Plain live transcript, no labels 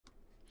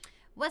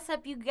What's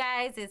up, you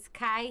guys? It's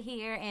Kai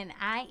here, and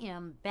I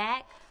am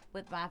back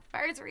with my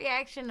first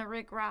reaction to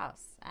Rick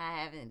Ross. I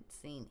haven't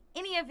seen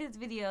any of his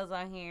videos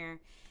on here,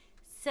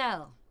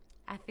 so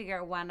I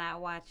figured why not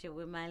watch it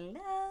with my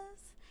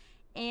loves.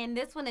 And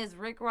this one is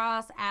Rick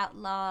Ross,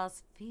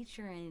 Outlawz,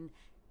 featuring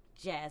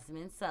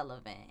Jazmine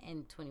Sullivan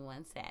and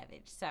 21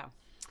 Savage. So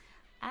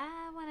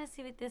I want to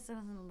see what this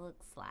one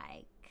looks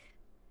like.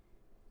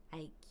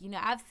 Like, you know,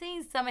 I've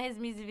seen some of his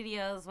music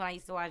videos when I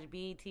used to watch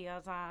BET all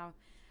the time,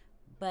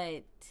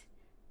 but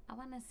I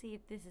want to see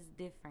if this is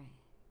different.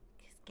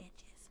 Cause get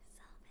Jazmine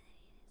Sullivan in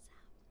it, so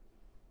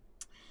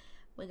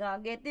we're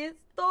gonna get this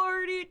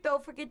started.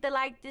 Don't forget to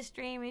like this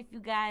stream if you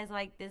guys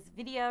like this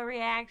video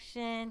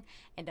reaction,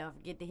 and don't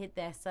forget to hit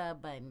that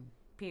sub button.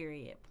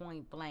 Period.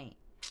 Point blank.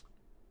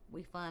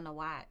 We fun to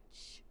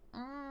watch.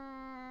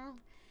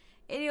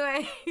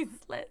 Anyways,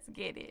 let's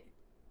get it.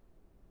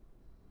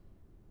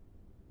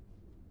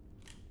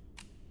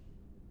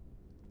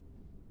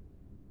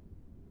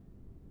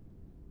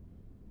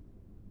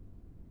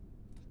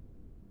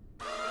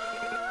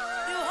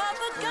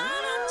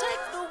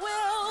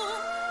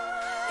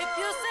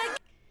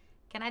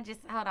 Can I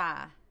just hold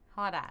on?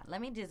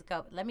 Let me just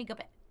go. Let me go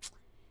back.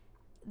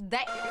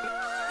 That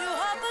you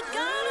have the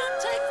gun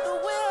and take the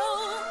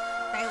will.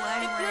 They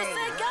wasn't if ready. You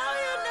say go,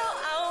 you know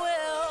I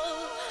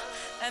will.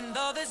 And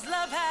though this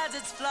love has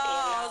its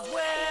flaws,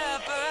 we're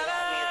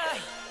forever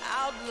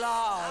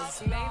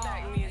outlaws.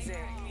 Maybach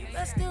music.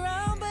 Messed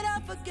around, but I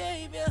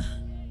forgave you.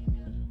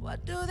 Why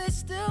do they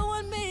still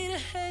want me to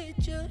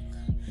hate you?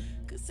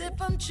 Cause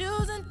if I'm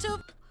choosing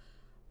to,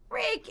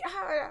 Rick,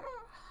 hold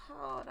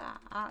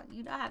on.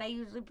 You know how they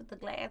usually put the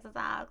glasses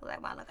on? Cause I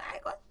want to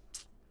look.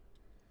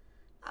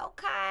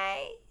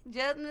 Okay.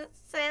 Jazmine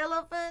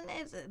Sullivan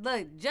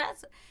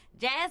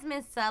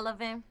Jazmine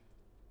Sullivan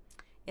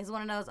is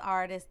one of those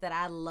artists that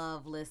I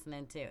love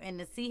listening to. And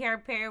to see her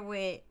pair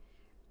with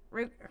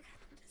Rick,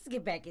 let's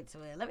get back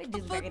into it. Let me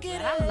just back into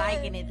it. I'm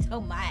liking it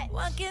too much.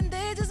 Why can't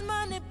they just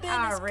mind their business?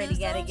 I already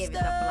gotta give it the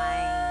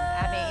flames.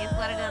 I mean, it's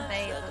one of them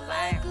things. It's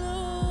like,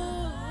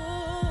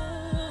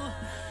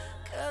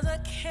 cause I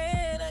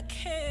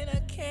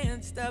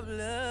can't stop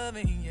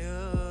loving you.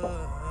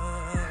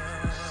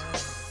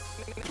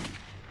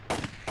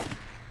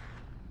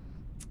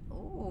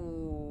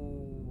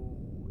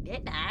 Ooh,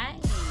 that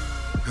nice.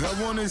 I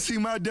wanna see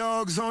my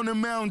dogs on the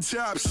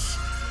mountaintops.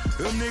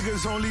 Them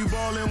niggas only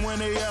ballin' when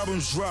they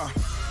albums drop.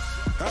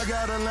 I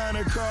got a line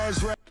of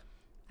cars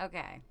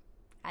Okay,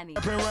 I need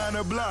rapping around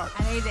the block.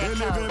 I need that. They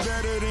living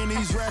better than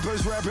these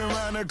rappers rapping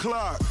around the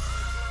clock.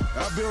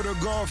 I built a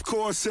golf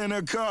course and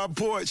a car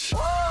porch.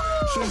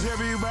 Since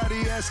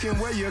everybody asking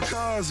where your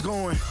car's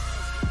going,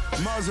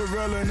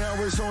 mozzarella now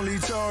it's only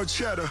tall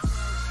cheddar.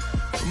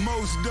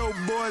 Most dope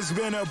boys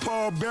been a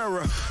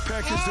pallbearer.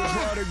 Package the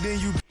product, then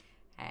you.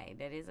 Hey,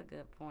 that is a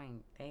good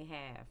point. They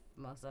have.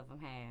 Most of them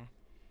have.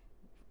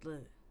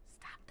 Look,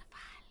 stop the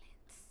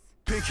violence.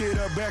 Pick it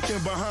up back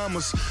in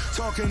Bahamas.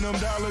 Talking them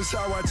dollars,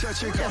 how I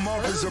touch it, come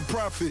off as a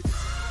profit.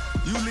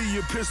 You leave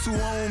your pistol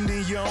on,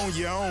 then you're on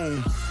your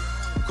own.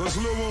 Cause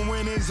little one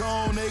when it's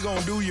on, they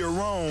gon' do you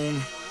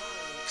wrong.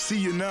 See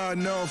you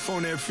nodding off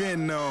on that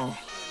fentanyl.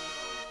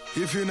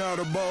 If you're not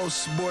a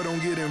boss, boy,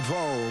 don't get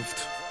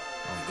involved.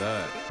 Oh,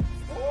 God.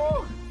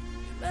 You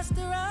messed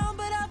around,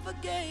 but I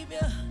forgave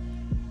you.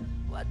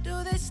 Why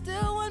do they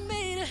still want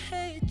me to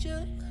hate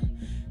you?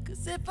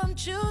 Cause if I'm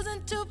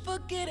choosing to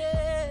forget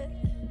it,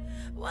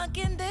 why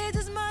can't they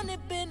just mind their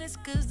business?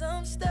 Cause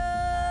I'm stuck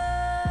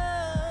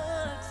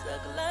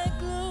like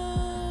glue.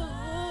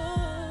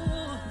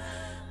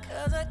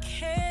 Cause I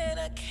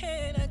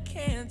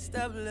can't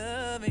stop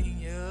loving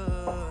you.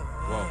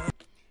 Whoa.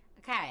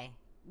 Okay,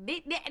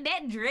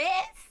 that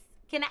dress,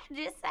 can I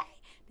just say,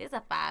 this is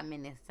a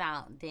 5-minute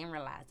song, didn't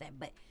realize that,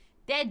 but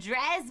that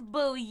dress,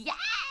 boo, yes!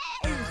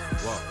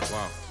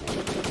 Whoa.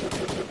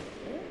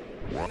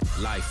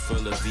 Life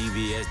full of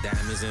VVS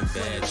diamonds and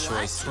bad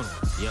choice.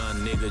 Young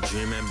nigga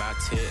dreaming about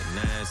Ted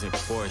 9s and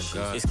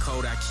Porsche. It's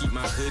cold, I keep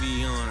my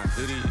hoodie on.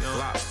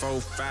 Block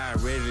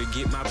 4-5, ready to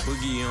get my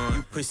boogie on.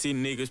 You pussy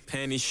niggas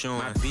panties showing.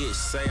 My bitch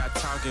say I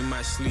talk in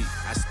my sleep.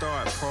 I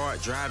start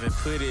part driving,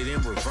 put it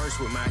in reverse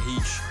with my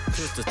heat.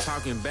 Pistol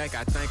talking back,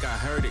 I think I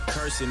heard it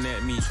cursing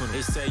at me.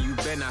 They say you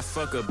better not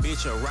fuck a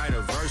bitch or write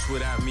a verse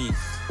without me.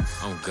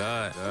 Oh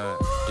God,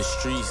 the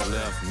streets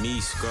left me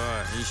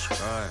scarred.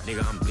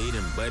 Nigga, I'm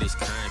bleeding, but it's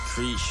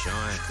concrete,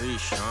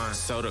 Sean.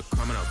 Soda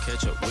coming out,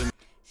 catch up with me.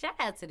 Shout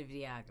out to the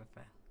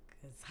videographer,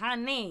 cause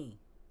honey,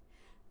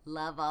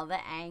 love all the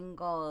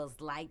angles,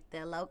 like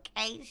the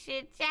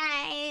location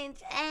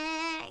change.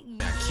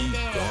 Now keep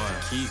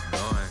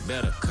going.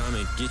 Better come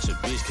and get your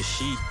bitch, cause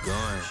she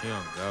gone. She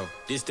don't go.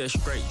 This that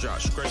straight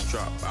drop.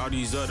 All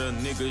these other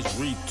niggas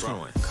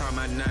rethrowing. Call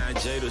my 9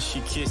 Jada, she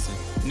kissing.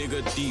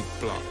 Nigga deep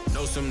block.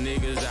 Know some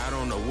niggas out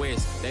on the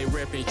west, they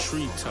reppin'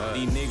 treetop.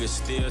 These niggas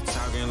still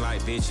talking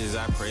like bitches,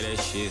 I pray that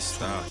shit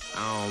stop.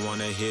 I don't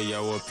wanna hear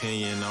your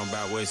opinion on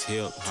about what's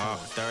hip hop.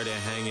 30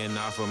 hanging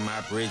off of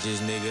my bridges,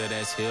 nigga,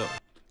 that's hip.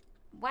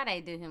 Why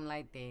they do him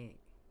like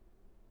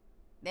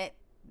that?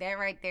 That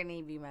right there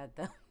need to be my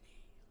thumbnail.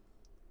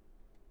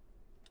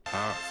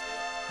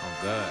 Oh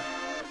God.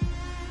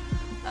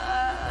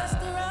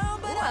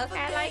 Okay,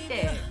 I like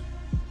that.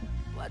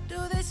 Why do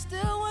they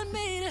still want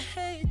me to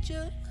hate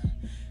you?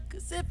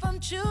 Cause if I'm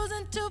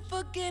choosing to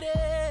forget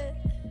it,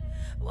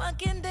 why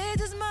can't they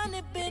just mind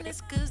their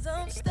business? Cause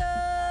I'm stuck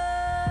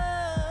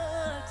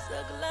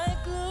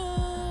like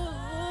glue.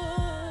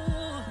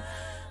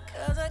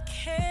 Cause I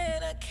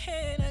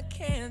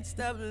can't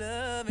stop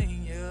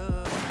loving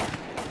you.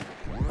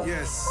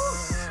 Yes.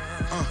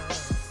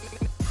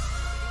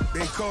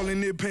 They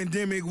calling it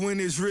pandemic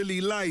when it's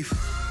really life.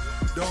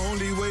 The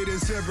only way to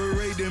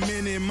separate the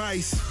men and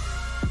mice.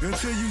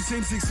 Until you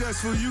seem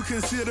successful, you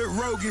consider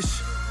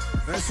roguish.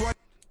 That's why.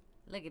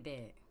 Look at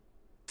that.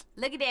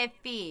 Look at that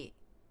fit.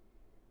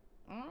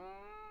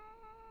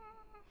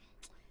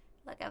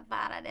 Looking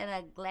finer than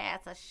a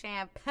glass of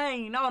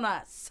champagne on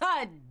a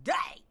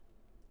Sunday.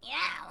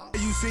 Yeah.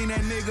 You seen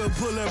that nigga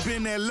pull up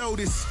in that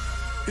Lotus.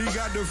 He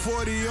got the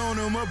 40 on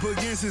him up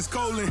against his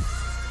colon.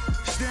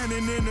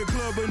 Standing in the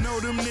club, but know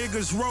them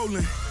niggas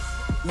rolling.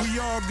 We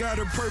all got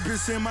a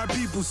purpose and my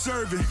people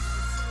serving.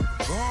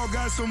 All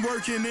got some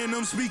working in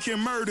them speaking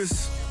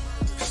murders.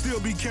 Still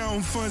be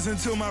counting funds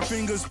until my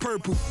fingers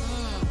purple.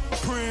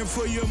 Praying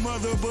for your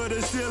mother, but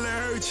it still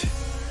hurt you.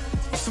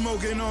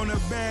 Smoking on a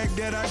bag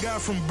that I got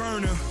from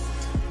Burner.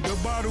 The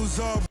bottles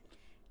all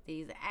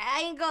these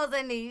angles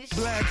in these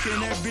black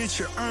and that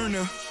bitch a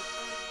earner.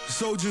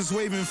 Soldiers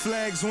waving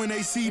flags when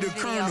they see the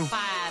colonel.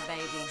 5,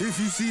 baby. If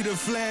you see the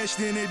flash,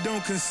 then it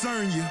don't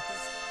concern you.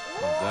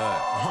 Oh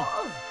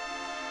God.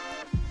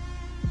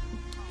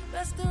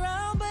 Messed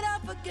around, but I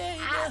forgave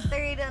you. I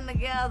threw them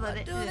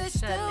together. Do they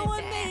still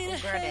want me to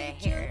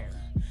hate you?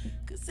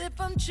 Cause if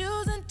I'm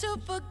choosing to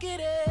forget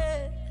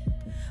it,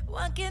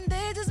 why can't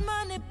they just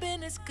mind their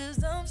business?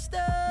 Cause I'm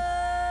stuck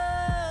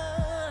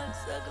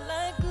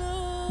like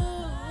glue.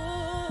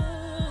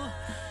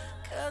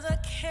 Cause I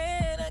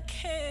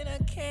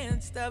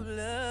can't stop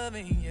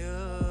loving you.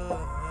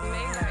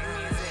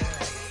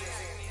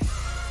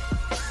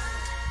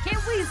 Can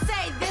we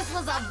say this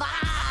was a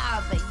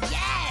vibe?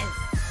 Yes!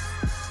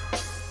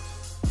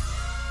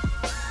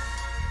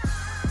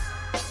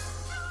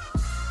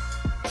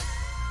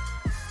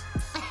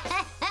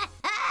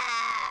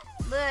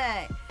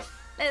 Look,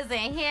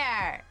 listen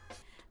here.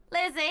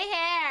 Listen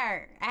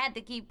here. I had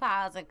to keep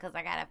pausing because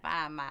I gotta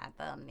find my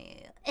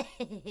thumbnail.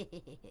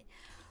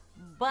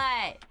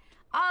 But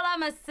all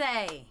I'ma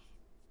say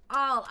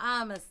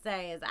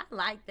is I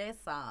like this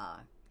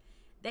song.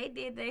 They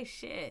did their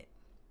shit.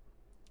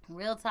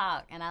 Real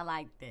talk, and I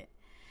liked it.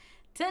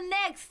 Till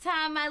next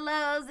time, my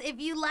loves, if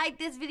you like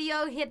this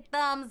video, hit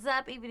thumbs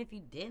up. Even if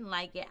you didn't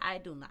like it, I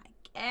do not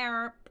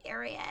care,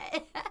 period.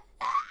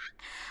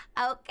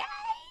 Okay?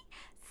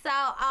 So,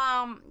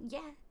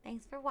 yeah,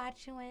 thanks for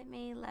watching with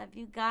me. Love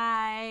you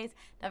guys.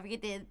 Don't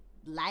forget to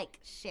like,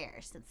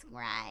 share,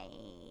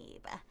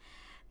 subscribe.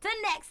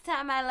 Till next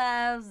time, my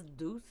loves.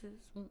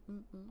 Deuces.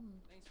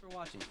 Thanks for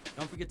watching.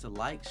 Don't forget to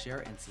like, share,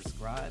 and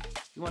subscribe.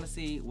 If you want to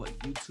see what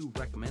YouTube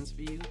recommends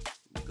for you,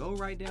 go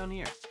right down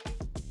here.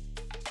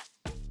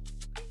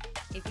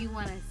 If you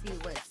want to see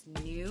what's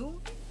new